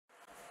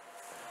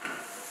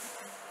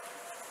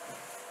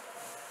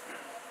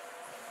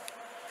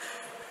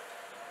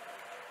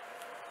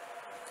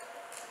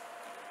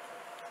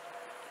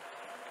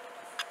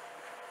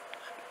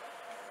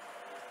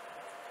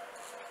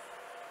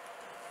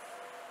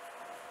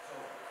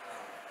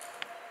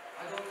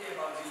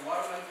about the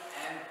environment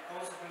and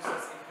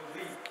consequences it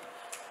could lead.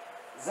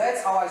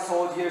 That's how I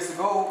saw it years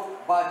ago,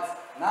 but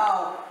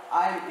now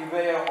I'm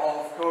aware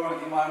of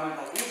current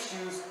environmental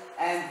issues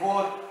and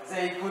what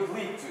they could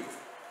lead to.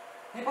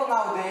 People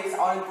nowadays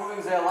are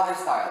improving their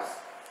lifestyles.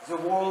 The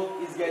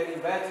world is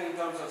getting better in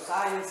terms of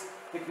science,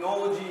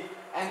 technology,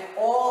 and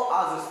all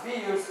other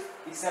spheres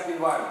except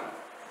environment.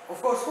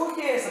 Of course, who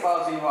cares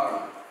about the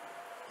environment?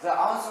 The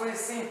answer is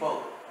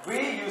simple.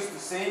 We used to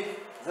think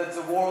that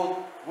the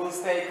world will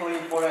stay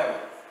clean forever.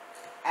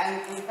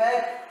 And in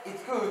fact,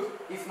 it could,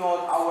 if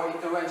not our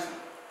intervention.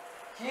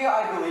 Here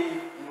I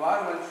believe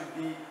environment should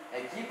be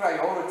a key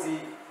priority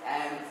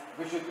and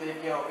we should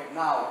take care of it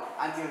now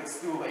until it's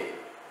too late.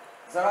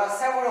 There are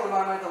several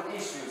environmental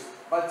issues,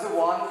 but the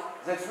one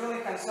that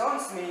really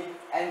concerns me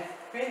and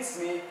pins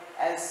me,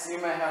 as you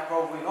may have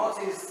probably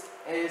noticed,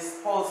 is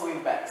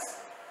polyethylene bags.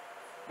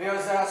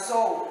 Because they are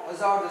so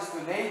hazardous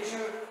to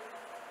nature,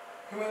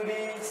 human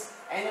beings,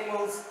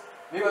 animals,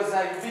 because they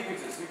are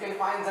ubiquitous. You can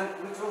find them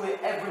literally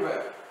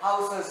everywhere.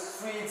 Houses,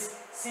 streets,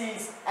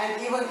 seas,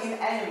 and even in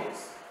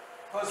animals.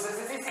 Because the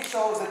statistic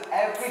shows that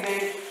every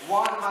day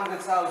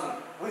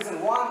 100,000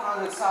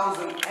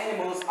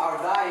 animals are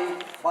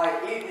dying by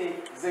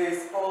eating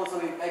these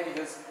polyethylene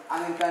packages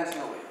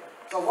unintentionally.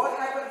 So what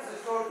happened to the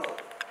turtle?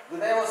 The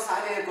day was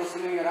sunny, it was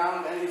swimming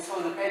around and it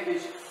saw the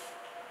package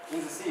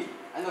in the sea.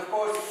 And of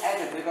course it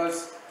ate it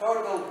because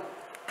turtle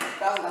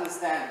doesn't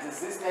understand that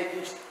this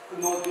package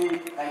could not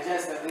be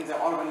digested in the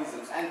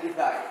organisms and it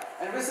died.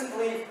 And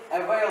recently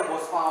a whale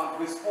was found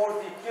with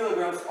 40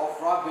 kilograms of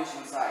rubbish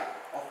inside,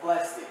 of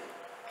plastic.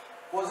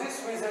 For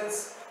these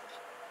reasons,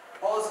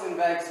 polyethylene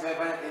bags were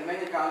banned in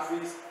many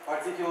countries,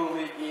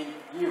 particularly in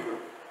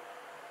Europe.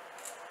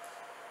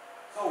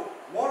 So,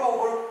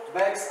 moreover,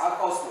 bags are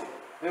costly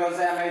because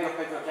they are made of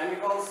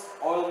petrochemicals,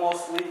 oil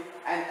mostly,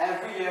 and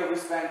every year we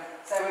spend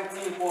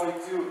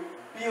 17.2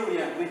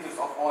 billion liters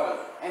of oil.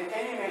 And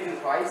can you imagine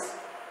the price?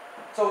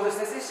 So the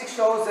statistics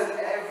shows that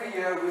every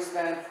year we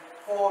spend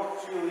 4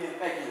 trillion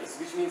packages,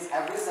 which means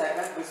every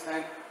second we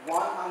spend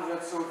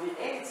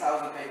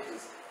 138,000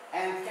 packages.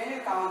 And can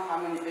you count how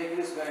many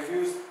packages were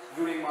used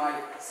during my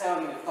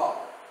 7-minute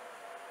talk?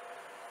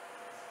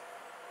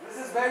 This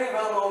is a very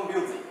well-known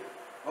building,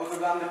 Notre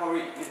Dame de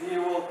Paris,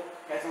 medieval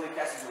Catholic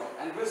cathedral,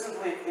 and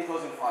recently it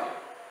was in fire.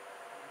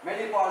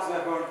 Many parts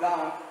were burned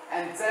down,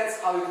 and that's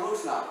how it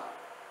looks now.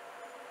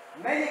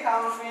 Many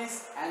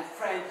countries and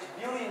French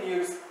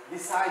billionaires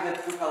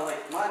decided to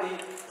collect money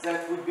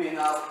that would be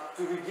enough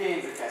to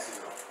regain the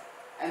cathedral.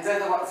 And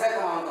that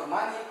amount of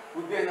money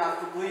would be enough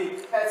to clean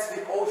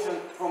Pacific Ocean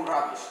from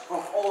rubbish,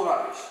 from all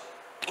rubbish.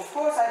 Of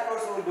course, I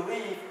personally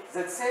believe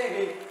that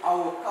saving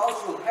our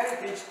cultural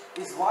heritage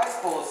is wise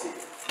policy,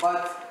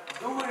 but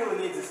do we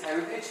really need this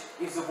heritage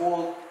if the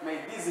world may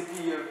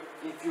disappear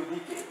in a few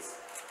decades?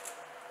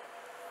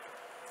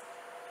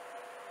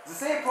 The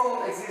same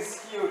problem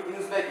exists here in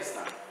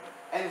Uzbekistan.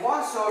 And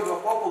 1/3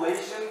 of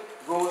population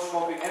goes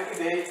shopping every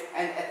day,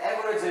 and at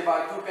average they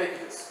buy 2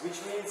 packages, which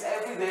means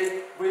every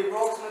day we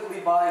approximately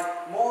buy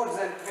more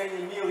than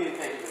 20 million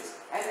packages.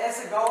 And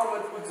as the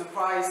government put the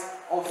price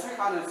of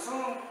 300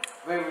 soon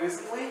very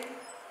recently,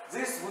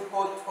 this would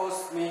cost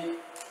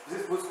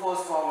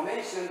to our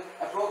nation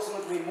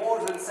approximately more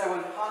than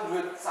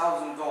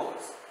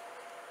 $700,000.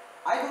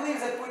 I believe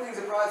that putting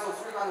the price of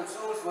 300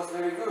 soons was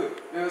very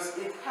good because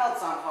it helped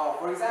somehow.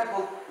 For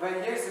example,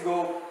 when years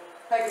ago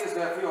packages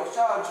were free of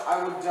charge,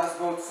 I would just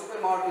go to the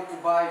supermarket to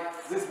buy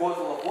this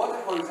bottle of water,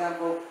 for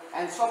example,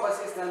 and shop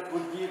assistant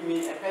would give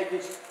me a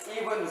package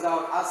even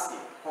without asking,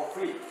 for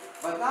free.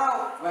 But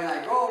now, when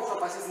I go,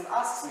 shop assistant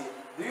asks me,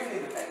 do you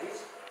need a package?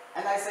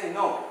 And I say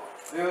no,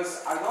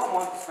 because I don't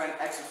want to spend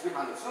extra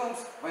 300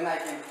 soons when I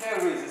can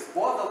carry this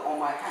bottle on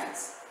my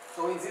hands.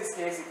 So in this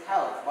case it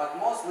helped, but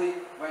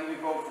mostly when we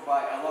go to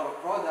buy a lot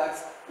of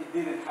products, it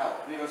didn't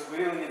help, because we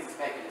really need these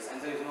packages and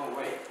there is no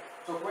way.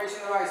 So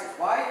question arises,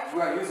 why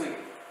we are using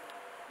it?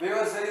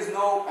 Because there is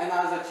no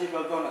another cheap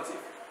alternative.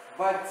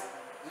 But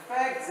the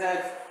fact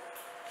that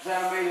they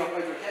are made of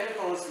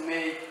petrochemicals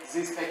make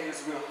these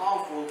packages real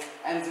harmful,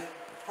 and the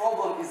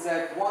problem is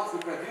that once we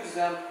produce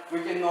them,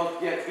 we cannot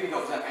get rid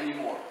of them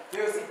anymore.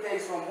 Because it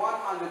takes from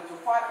 100 to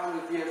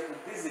 500 years to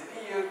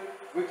disappear.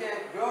 We can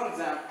burn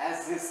them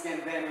as this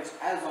can damage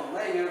ozone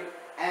layer,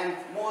 and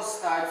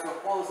most types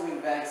of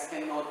polyethylene bags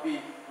cannot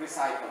be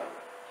recycled.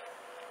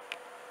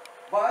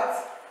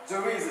 But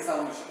there is a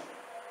solution,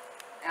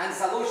 and the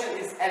solution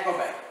is eco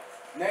bag,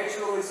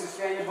 naturally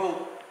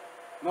sustainable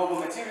noble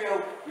material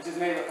which is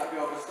made of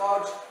tapioca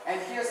starch,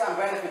 and here are some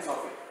benefits of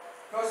it.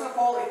 First of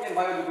all, it can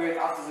biodegrade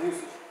after the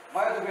usage.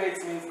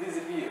 Biodegrades means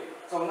disappear.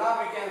 So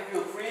now we can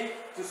feel free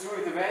to throw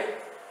it away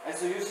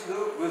as we used to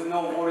do, with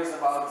no worries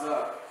about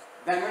the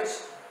damage,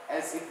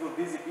 as it will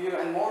disappear,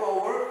 and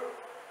moreover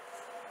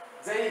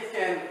they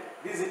can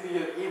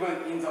disappear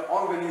even in the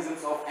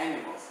organisms of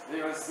animals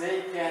because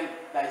they can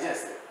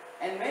digest it.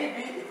 And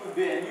maybe it would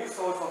be a new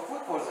source of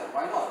food for them,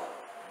 why not?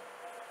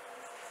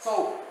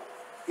 So,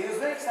 in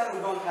Uzbekistan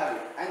we don't have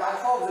it, and I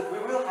hope that we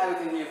will have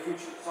it in the near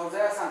future. So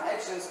there are some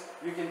actions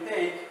you can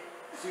take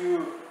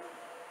to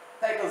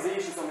tackles the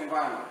issues of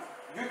environment.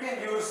 You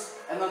can use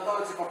an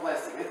alternative for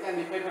plastic. It can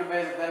be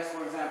paper-based bags,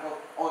 for example,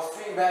 or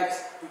string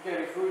bags to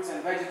carry fruits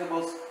and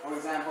vegetables, for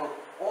example.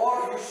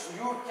 Or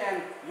you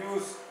can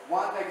use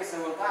one package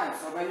several times.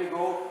 So when you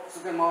go to the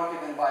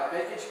supermarket and buy a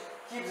package,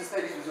 keep this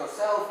package with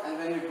yourself, and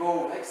when you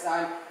go next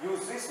time,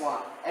 use this one,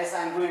 as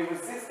I'm doing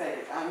with this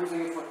package. I'm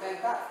using it for 10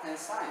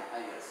 times,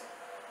 I guess.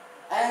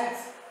 And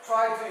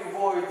try to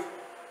avoid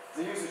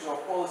the usage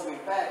of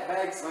polyethylene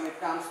bags when it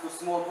comes to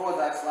small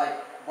products like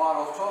bar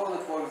of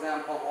chocolate, for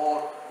example,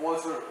 or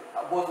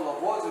a bottle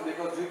of water,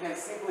 because you can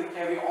simply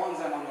carry on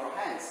them on your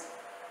hands.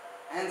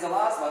 And the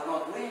last but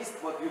not least,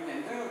 what you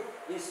can do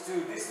is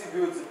to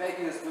distribute the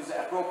packages to the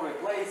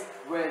appropriate place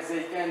where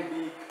they can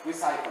be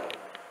recycled.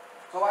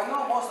 So I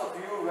know most of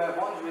you were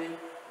wondering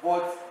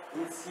what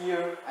is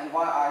here and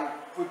why I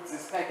put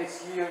this package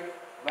here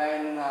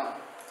when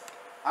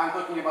I'm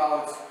talking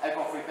about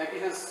eco-free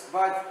packages,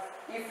 but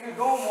if you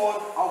don't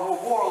want our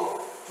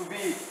world to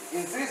be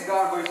in this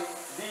garbage,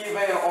 be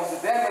aware of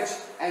the damage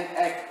and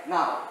act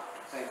now.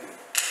 Thank you.